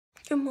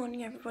Good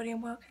morning everybody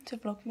and welcome to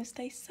Vlogmas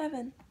Day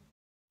 7.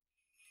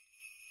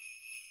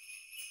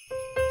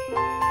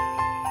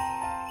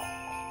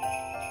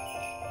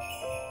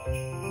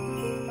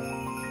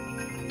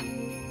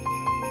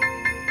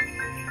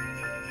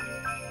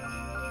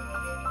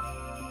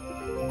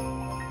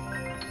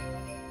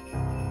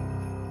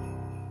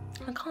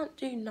 I can't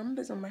do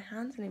numbers on my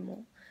hands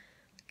anymore.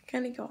 I can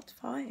only go up to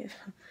 5.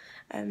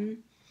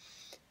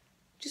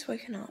 Just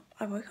woken up.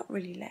 I woke up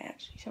really late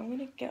actually, so I'm going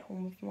to get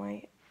on with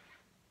my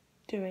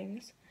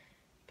doings.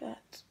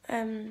 But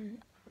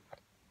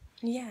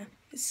yeah,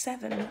 it's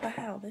 7. What the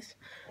hell? This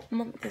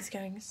month is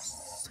going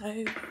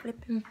so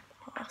flipping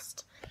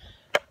fast.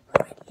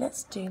 Right,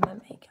 let's do my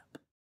makeup.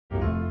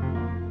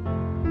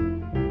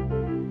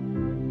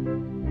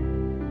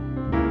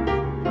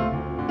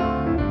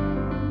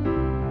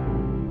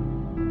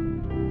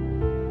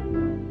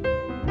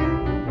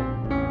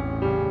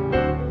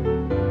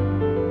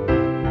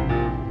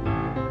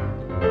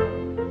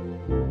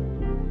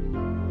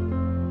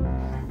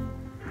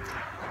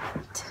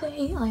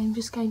 Today I am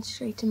just going to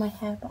straighten my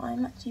hair, but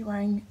I'm actually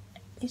wearing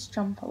this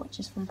jumper which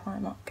is from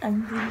Primark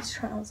and these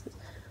trousers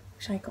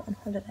which I got on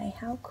holiday.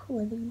 How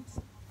cool are these?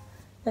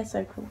 They're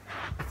so cool.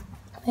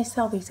 They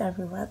sell these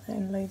everywhere though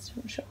in loads of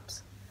different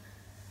shops.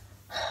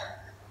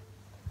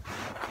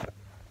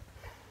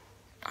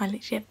 I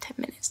literally have 10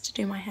 minutes to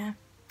do my hair,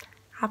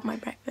 have my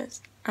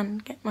breakfast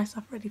and get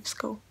myself ready for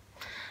school.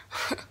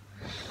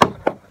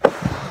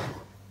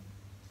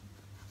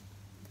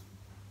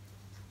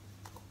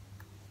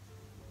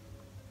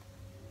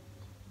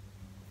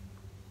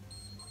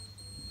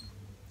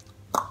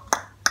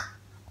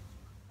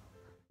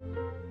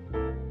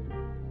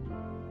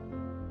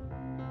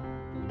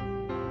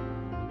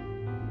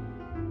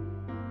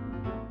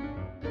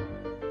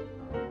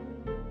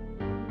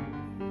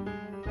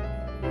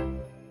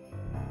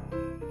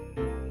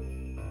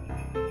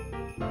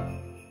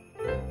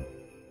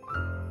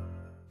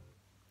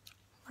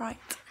 Right,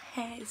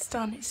 hair is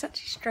done. It's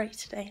actually straight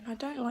today and I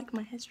don't like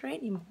my hair straight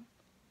anymore.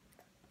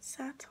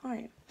 Sad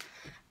time.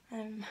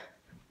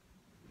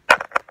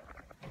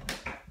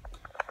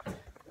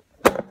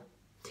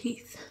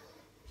 Teeth.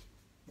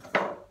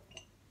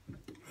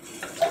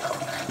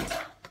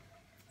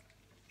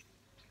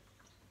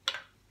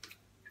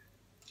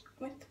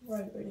 My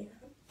throat really hurts.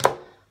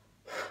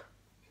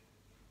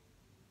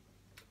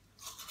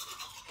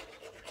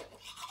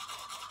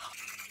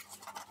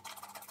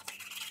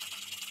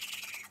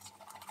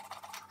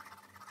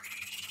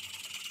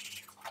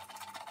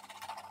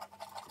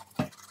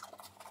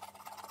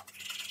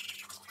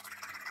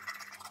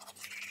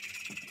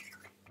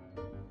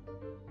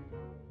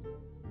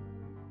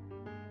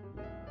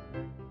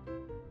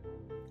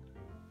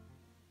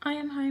 I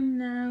am home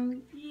now,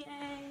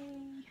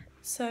 yay!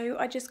 So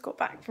I just got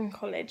back from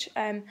college.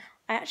 I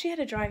actually had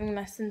a driving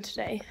lesson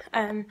today.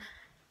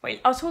 Wait,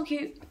 I'll talk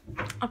you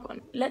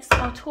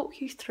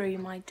through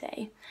my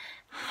day.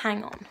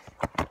 Hang on.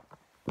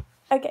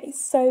 Okay,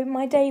 so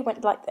my day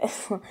went like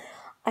this.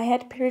 I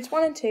had periods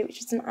 1 and 2,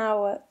 which is an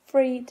hour,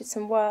 3, did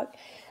some work.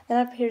 Then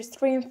I had periods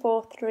 3 and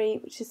 4, 3,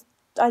 which is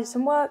I did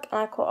some work and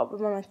I caught up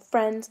with one of my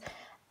friends.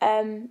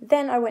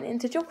 Then I went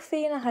into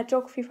geography and I had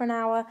geography for an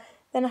hour.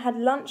 Then I had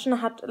lunch and I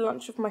had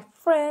lunch with my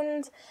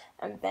friend,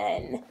 and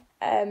then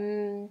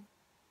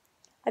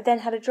I then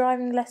had a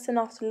driving lesson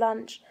after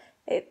lunch.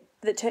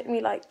 That took me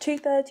like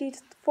 2:30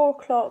 to 4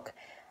 o'clock,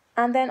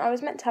 and then I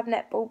was meant to have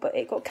netball, but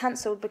it got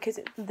cancelled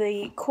because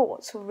the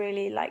courts were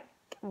really like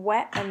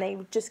wet and they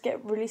would just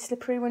get really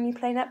slippery when you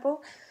play netball,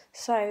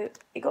 so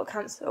it got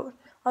cancelled.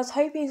 I was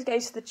hoping to go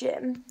to the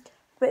gym,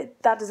 but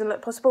that doesn't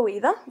look possible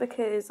either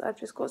because I've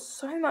just got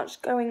so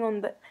much going on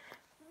that.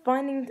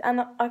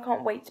 And I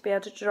can't wait to be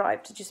able to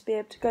drive, to just be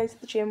able to go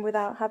to the gym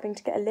without having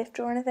to get a lift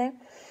or anything.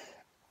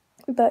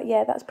 But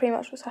yeah, that's pretty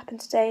much what's happened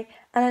today.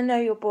 And I know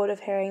you're bored of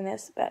hearing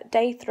this, but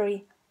day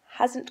 3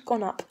 hasn't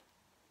gone up.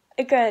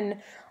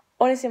 Again,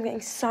 honestly, I'm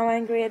getting so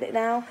angry at it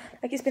now.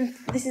 Like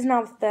this is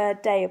now the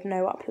 3rd day of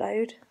no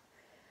upload.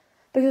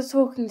 Because I was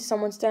talking to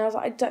someone today, I was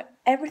like,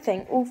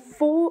 everything, all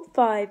 4,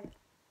 5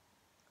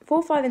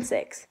 and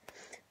 6,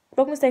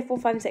 Vlogmas Day 4,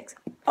 5 and 6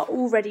 are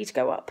all ready to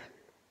go up.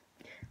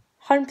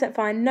 100%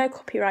 fine, no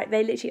copyright.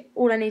 They literally,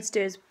 all I need to do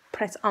is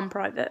press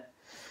unprivate.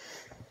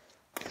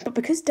 But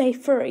because day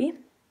 3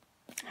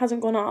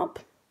 hasn't gone up,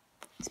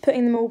 it's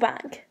putting them all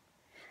back.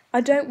 I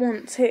don't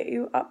want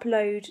to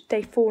upload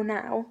day 4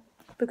 now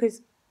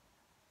because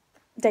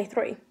day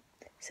 3.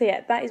 So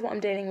yeah, that is what I'm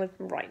dealing with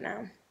right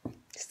now.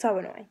 So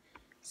annoying.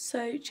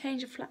 So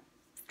change of plan.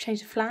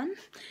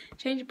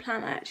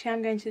 I actually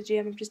am going to the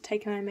gym. I've just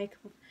taken my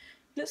makeup off.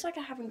 Looks like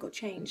I haven't got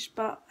changed,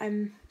 but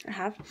I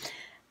have.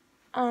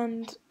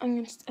 And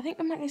I think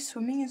I might go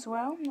swimming as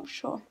well, I'm not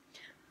sure.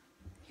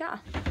 Yeah.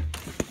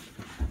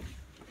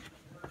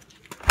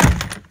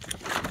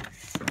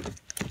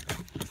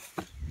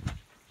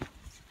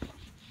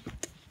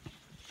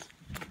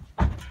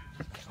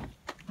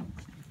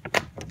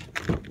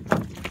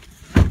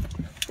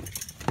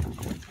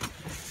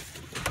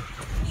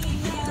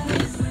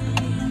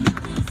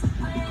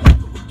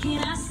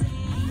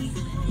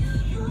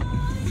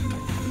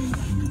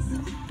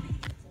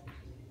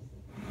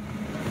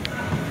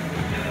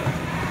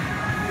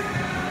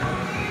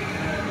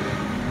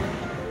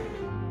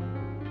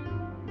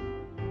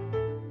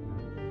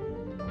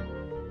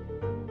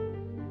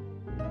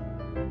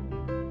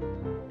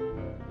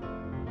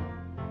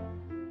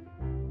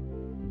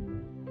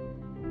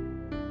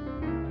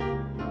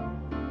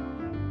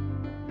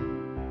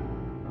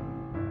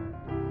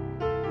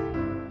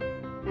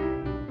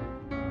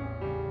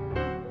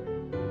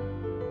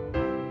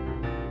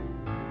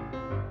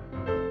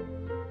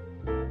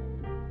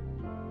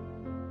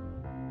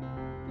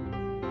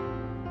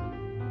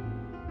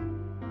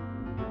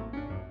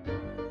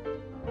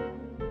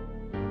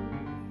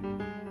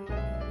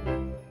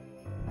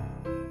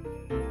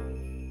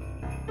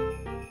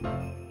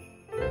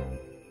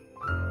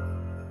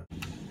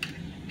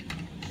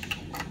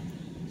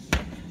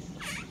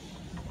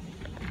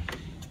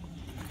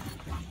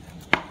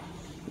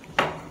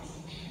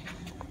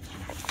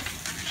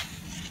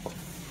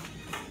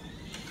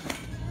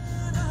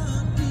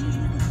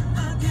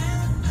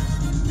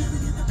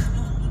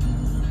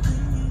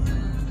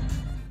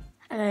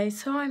 Okay,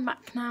 so I'm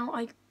back now.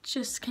 I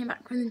just came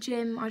back from the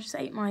gym. I just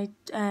ate my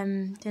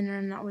dinner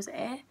and that was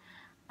it.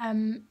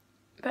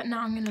 But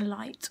now I'm going to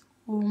light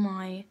all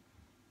my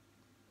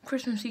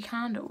Christmassy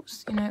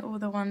candles. You know, all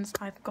the ones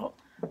I've got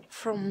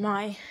from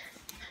my,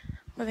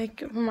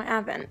 from my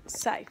Advent.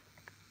 So,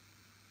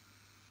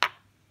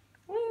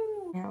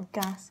 now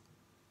gas.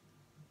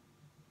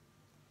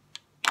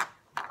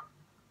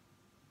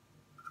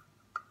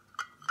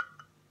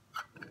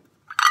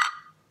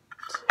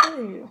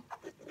 Two.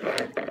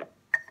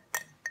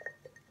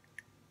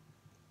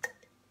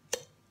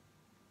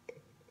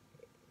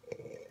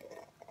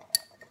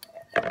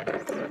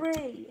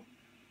 Three.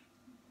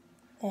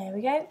 There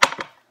we go.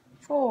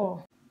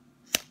 4.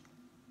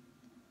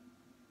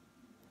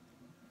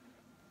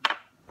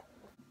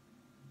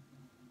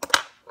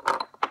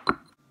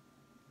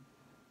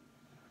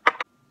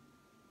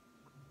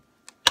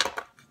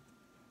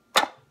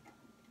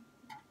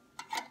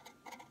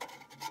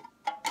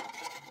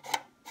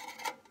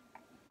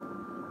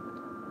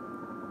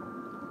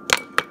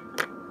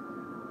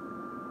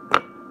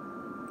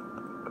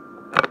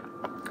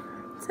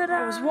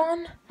 That was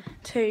 1,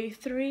 2,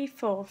 3,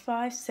 4,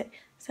 5, 6,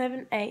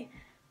 7, 8,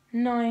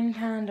 9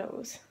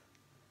 candles.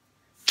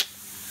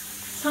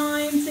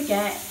 Time to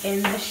get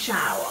in the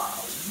shower.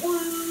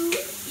 Woo!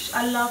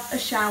 I love a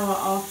shower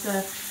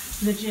after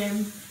the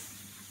gym.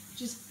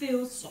 Just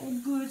feels so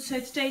good. So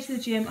today to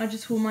the gym, I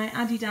just wore my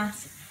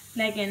Adidas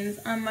leggings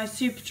and my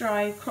super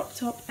dry crop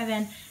top, and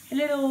then a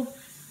little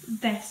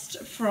vest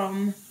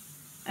from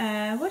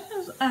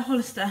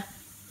Hollister.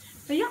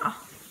 But yeah,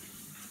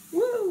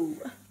 woo!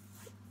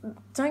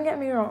 Don't get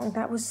me wrong,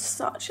 that was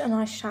such a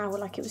nice shower.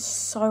 Like, it was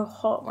so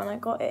hot when I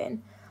got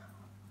in.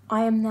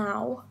 I am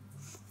now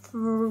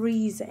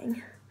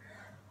freezing.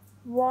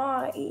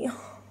 Why?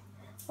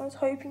 I was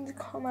hoping to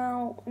come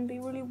out and be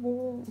really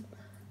warm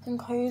and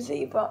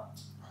cozy,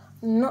 but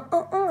no.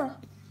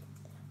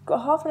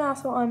 Got half an hour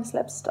till I'm a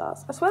celeb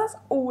starts. I swear that's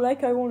all I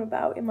go on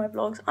about in my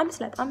vlogs. I'm a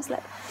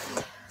celeb.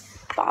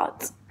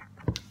 But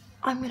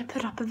I'm going to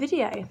put up a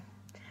video.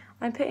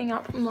 I'm putting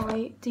up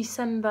my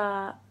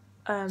December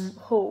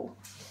haul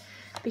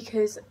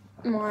because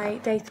my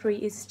day 3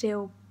 is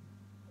still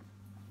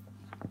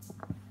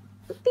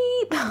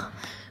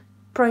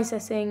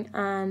processing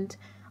and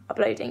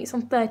uploading. It's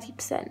on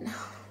 30%.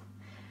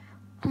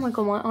 Oh my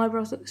god, my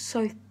eyebrows look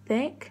so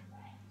thick.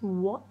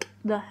 What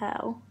the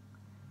hell?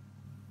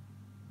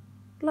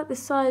 Like the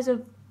size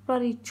of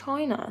bloody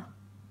China.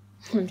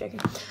 I'm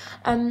joking.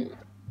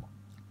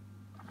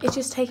 It's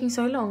just taking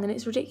so long and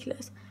it's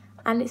ridiculous.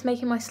 And it's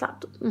making my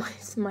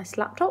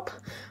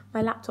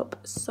laptop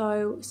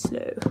so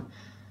slow.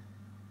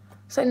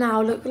 So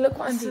now look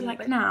what I'm doing.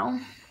 Like now,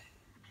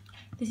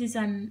 this is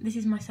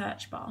my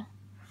search bar.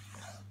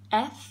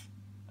 F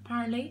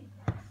apparently,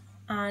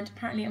 and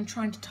apparently I'm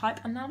trying to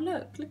type. And now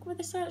look where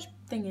the search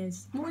thing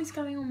is. What is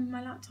going on with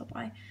my laptop?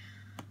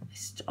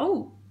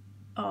 Oh.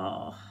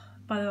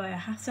 By the way, I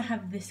have to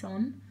have this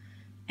on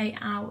 8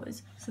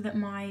 hours so that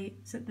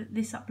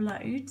this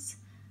uploads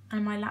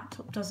and my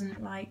laptop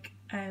doesn't like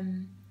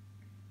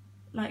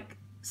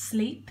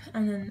sleep,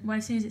 and then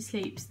as soon as it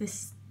sleeps,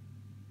 this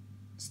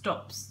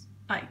stops.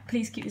 Like,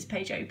 please keep this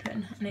page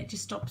open, and it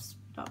just stops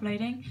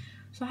uploading.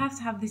 So I have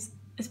to have this.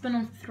 It's been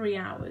on for 3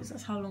 hours.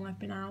 That's how long I've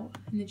been out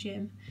in the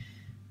gym.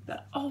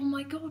 But oh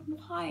my god,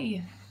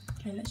 why?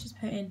 Okay, let's just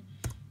put in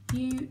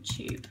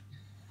YouTube.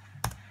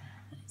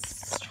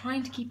 It's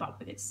trying to keep up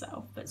with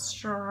itself, but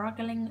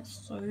struggling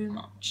so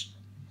much.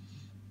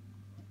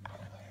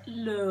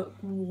 Look,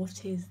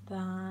 what is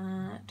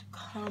that?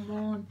 Come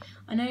on.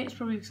 I know it's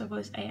probably because I've got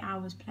this 8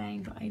 hours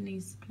playing, but it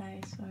needs to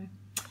play, so I'm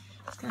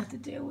just gonna have to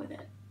deal with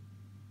it.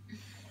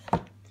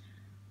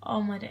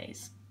 Oh my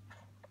days.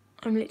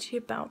 I'm literally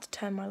about to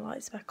turn my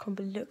lights back on,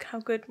 but look how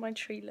good my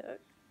tree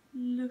looks.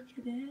 Look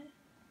at it.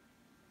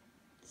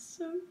 It's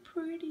so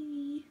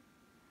pretty.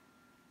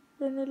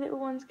 Then the little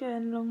one's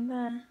going along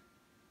there.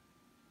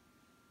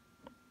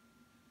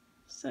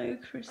 So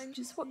Christmas. I'm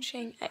just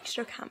watching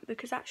Extra Camp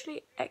because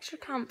actually Extra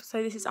Camp,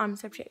 so this is I'm a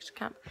Celebrity Extra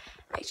Camp.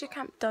 Extra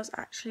Camp does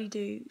actually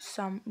do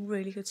some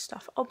really good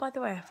stuff. Oh, by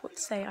the way, I forgot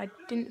to say I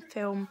didn't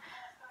film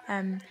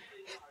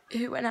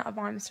Who Went Out of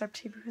I'm a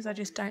Celebrity because I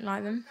just don't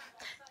like them.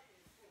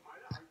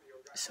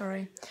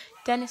 Sorry.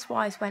 Dennis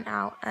Wise went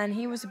out and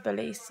he was a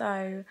bully,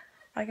 so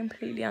I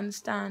completely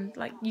understand.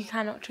 Like, you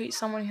cannot treat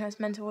someone who has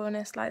mental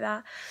illness like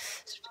that.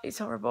 It's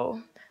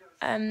horrible.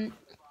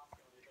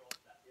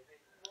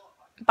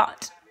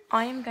 But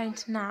I am going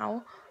to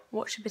now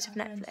watch a bit of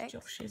Netflix.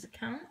 Josh's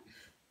account.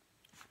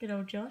 Good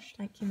old Josh,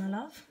 thank you, my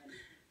love.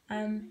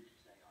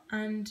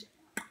 And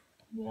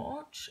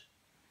watch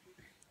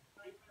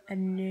a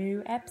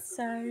new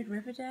episode,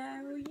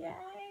 Riverdale. Yay!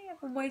 I've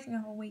been waiting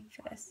a whole week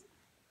for this.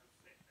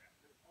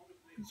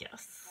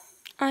 Yes.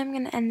 I'm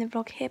going to end the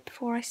vlog here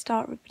before I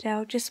start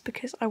Riverdale, just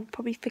because I will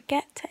probably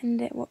forget to end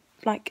it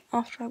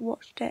after I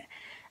watched it.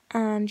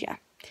 And yeah.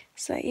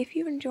 So if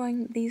you're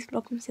enjoying these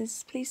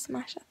vlogmases, please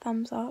smash a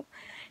thumbs up.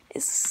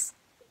 It's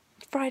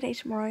Friday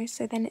tomorrow,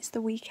 so then it's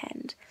the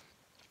weekend,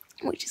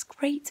 which is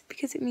great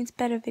because it means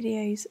better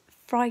videos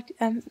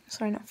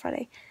sorry, not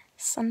Friday,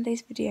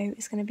 Sunday's video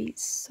is going to be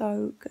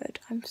so good.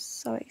 I'm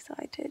so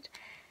excited.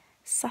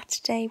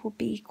 Saturday will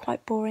be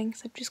quite boring,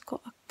 so I've just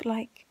got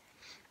like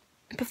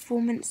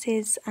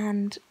performances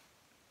and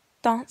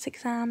dance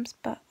exams,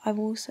 but we're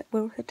also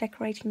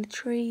decorating the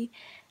tree.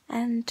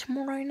 And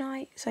tomorrow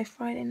night, so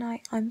Friday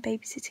night, I'm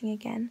babysitting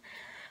again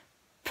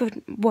for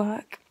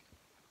work.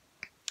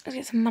 I'll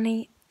get some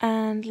money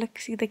and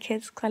see the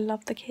kids, because I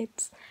love the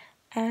kids.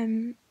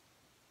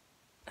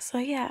 So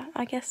yeah,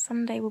 I guess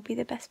Sunday will be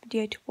the best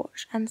video to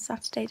watch, and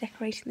Saturday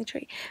decorating the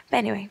tree. But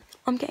anyway,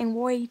 I'm getting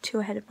way too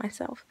ahead of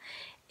myself.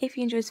 If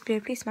you enjoyed this video,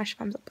 please smash a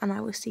thumbs up, and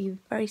I will see you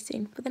very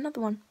soon with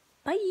another one.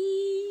 Bye!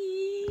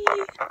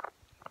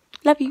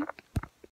 Love you!